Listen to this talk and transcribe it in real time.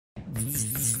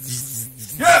Yes!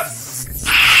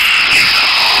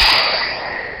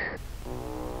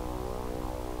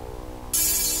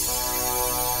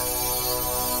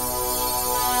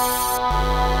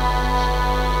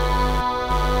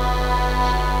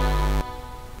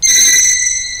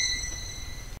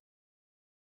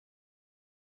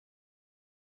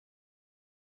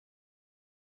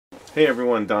 Hey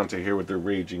everyone, Dante here with the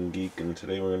Raging Geek, and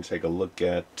today we're going to take a look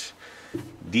at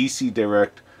DC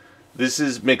Direct. This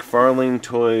is McFarlane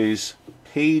Toys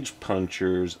Page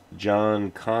Punchers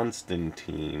John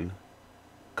Constantine.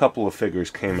 A couple of figures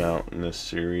came out in this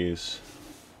series,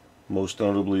 most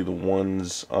notably the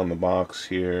ones on the box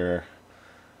here: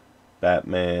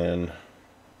 Batman,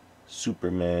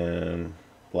 Superman,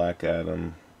 Black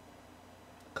Adam,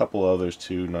 a couple others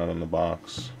too, not on the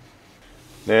box.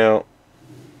 Now,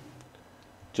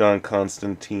 John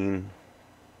Constantine,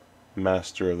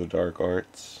 master of the dark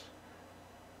arts,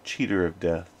 cheater of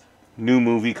death. New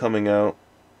movie coming out,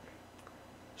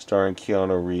 starring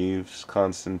Keanu Reeves,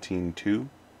 Constantine 2.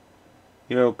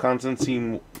 You know,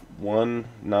 Constantine 1,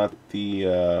 not the,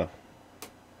 I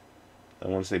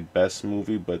want to say best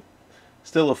movie, but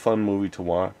still a fun movie to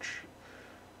watch.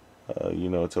 You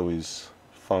know, it's always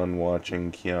fun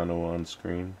watching Keanu on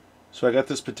screen. So I got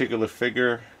this particular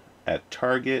figure at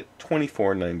Target,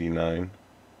 $24.99.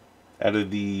 Out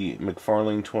of the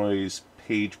McFarlane Toys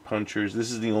Page Punchers,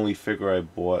 this is the only figure I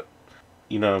bought.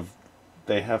 You know,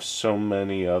 they have so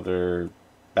many other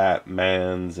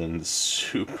Batmans and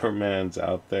Supermans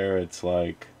out there. It's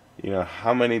like, you know,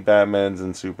 how many Batmans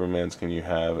and Supermans can you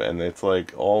have? And it's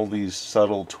like all these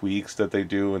subtle tweaks that they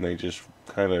do, and they just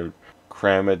kind of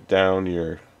cram it down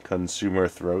your consumer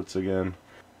throats again.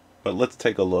 But let's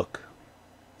take a look.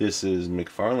 This is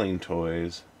McFarlane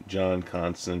Toys, John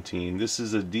Constantine. This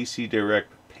is a DC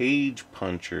Direct Page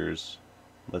Punchers.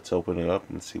 Let's open it up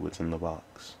and see what's in the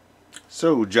box.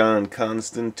 So, John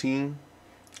Constantine.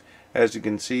 As you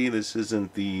can see, this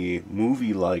isn't the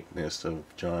movie likeness of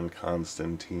John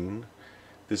Constantine.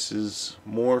 This is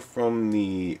more from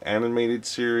the animated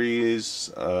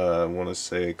series, I want to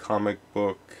say comic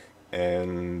book,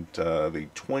 and the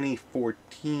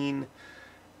 2014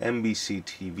 NBC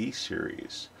TV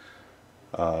series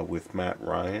with Matt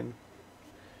Ryan.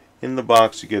 In the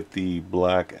box you get the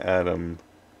Black Adam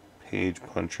Page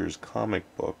Punchers comic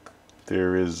book.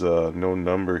 There is no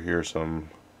number here, so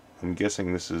I'm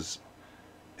guessing this is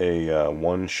a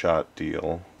one-shot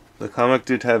deal. The comic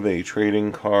did have a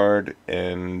trading card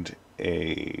and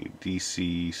a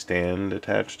DC stand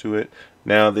attached to it.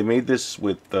 Now, they made this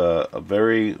with a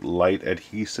very light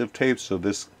adhesive tape, so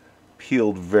this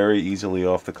peeled very easily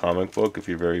off the comic book if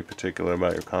you're very particular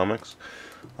about your comics.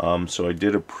 So I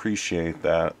did appreciate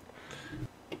that.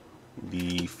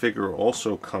 The figure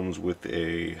also comes with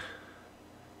a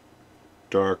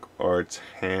dark arts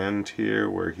hand here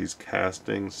where he's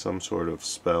casting some sort of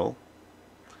spell.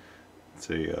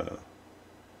 It's a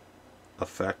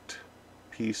effect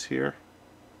piece here,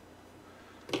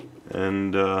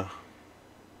 and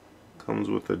comes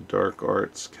with a dark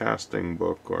arts casting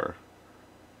book or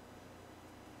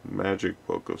magic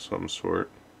book of some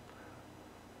sort.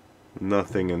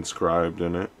 Nothing inscribed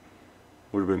in it.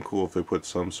 Would have been cool if they put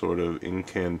some sort of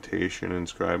incantation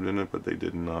inscribed in it, but they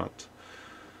did not.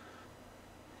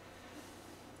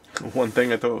 One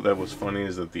thing I thought that was funny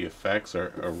is that the effects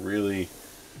are really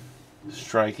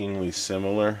strikingly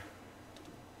similar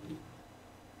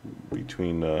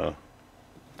between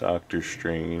Doctor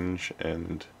Strange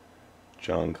and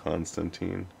John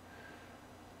Constantine.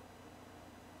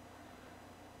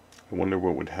 I wonder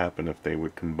what would happen if they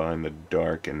would combine the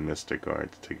dark and mystic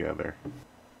arts together.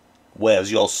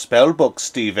 Where's your spell book,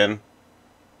 Steven?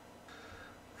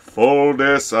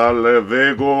 Foldes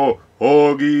allevego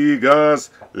ogigas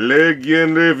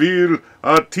legendevil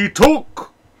atitok.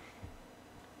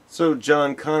 So,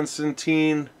 John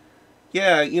Constantine,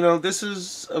 yeah, you know, this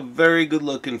is a very good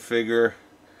looking figure.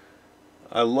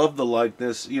 I love the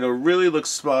likeness. You know, really looks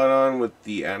spot on with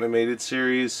the animated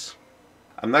series.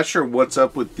 I'm not sure what's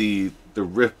up with the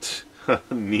ripped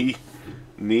knee.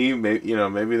 Maybe, you know,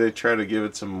 maybe they try to give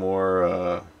it some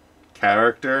more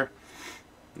character,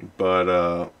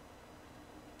 but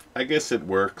I guess it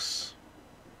works.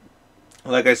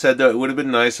 Like I said, though, it would have been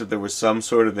nice if there was some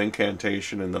sort of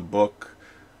incantation in the book,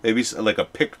 maybe like a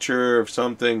picture of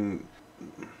something.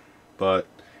 But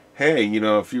hey, you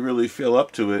know, if you really feel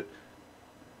up to it,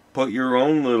 put your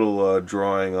own little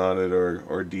drawing on it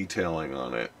or detailing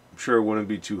on it. I'm sure it wouldn't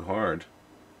be too hard.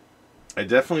 I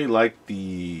definitely like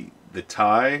the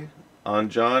tie on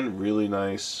John, really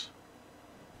nice.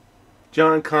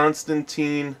 John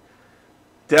Constantine,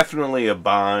 definitely a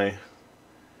buy.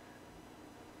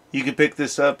 You can pick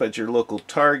this up at your local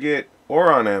Target or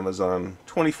on Amazon,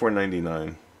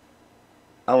 $24.99.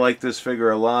 I like this figure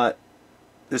a lot.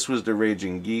 This was The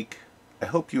Raging Geek. I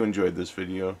hope you enjoyed this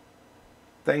video.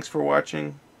 Thanks for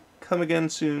watching. Come again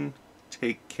soon.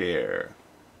 Take care.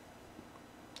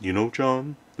 You know,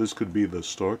 John, this could be the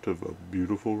start of a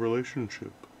beautiful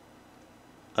relationship.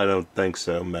 I don't think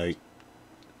so, mate.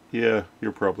 Yeah,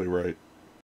 you're probably right.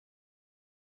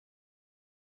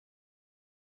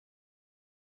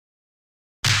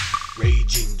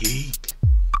 Raging Geek,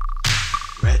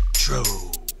 Retro,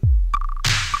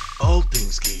 all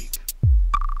things geek,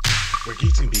 where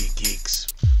geeks can be geeks.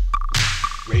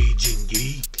 Raging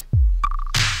Geek,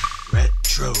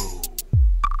 Retro,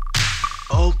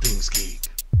 all things geek,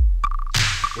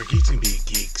 where geeks can be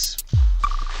geeks.